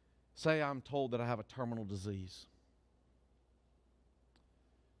 Say I'm told that I have a terminal disease.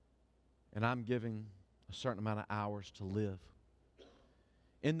 And I'm giving a certain amount of hours to live.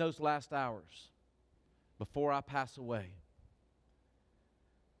 In those last hours, before I pass away,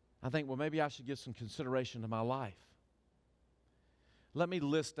 I think, well, maybe I should give some consideration to my life. Let me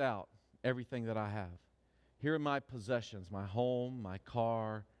list out everything that I have. Here are my possessions, my home, my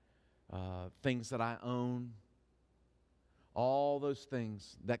car, things that I own. All those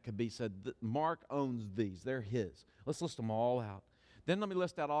things that could be said, Mark owns these, they're his. Let's list them all out. Then let me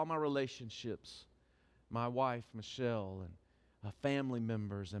list out all my relationships, my wife, Michelle, and family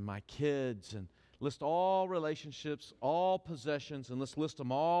members, and my kids, and list all relationships, all possessions, and let's list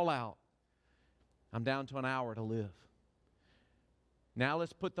them all out. I'm down to an hour to live. Now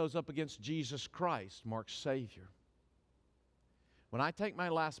let's put those up against Jesus Christ, Mark's Savior. When I take my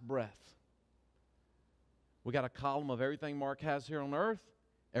last breath, we got a column of everything Mark has here on earth,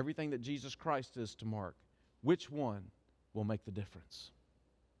 everything that Jesus Christ is to Mark. Which one will make the difference?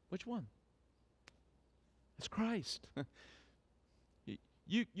 Which one? It's Christ.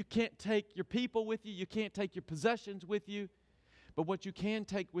 You can't take your people with you. You can't take your possessions with you. But what you can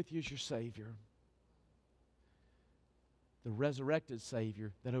take with you is your Savior. The resurrected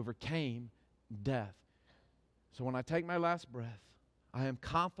Savior that overcame death. So when I take my last breath, I am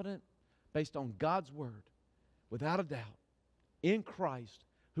confident, based on God's Word, without a doubt, in Christ,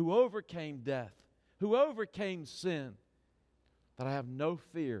 who overcame death, who overcame sin, that I have no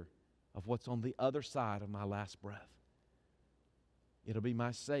fear of what's on the other side of my last breath. It'll be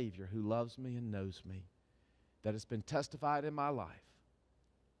my Savior who loves me and knows me, that has been testified in my life.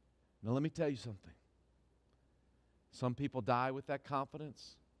 Now let me tell you something. Some people die with that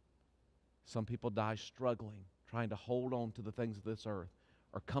confidence. Some people die struggling, trying to hold on to the things of this earth,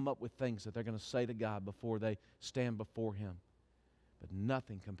 or come up with things that they're going to say to God before they stand before Him. But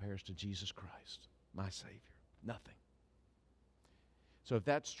nothing compares to Jesus Christ, my Savior. Nothing. So if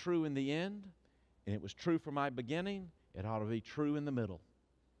that's true in the end, and it was true for my beginning, it ought to be true in the middle,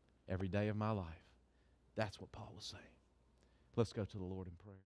 every day of my life. That's what Paul was saying. Let's go to the Lord in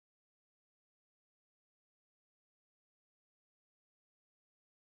prayer.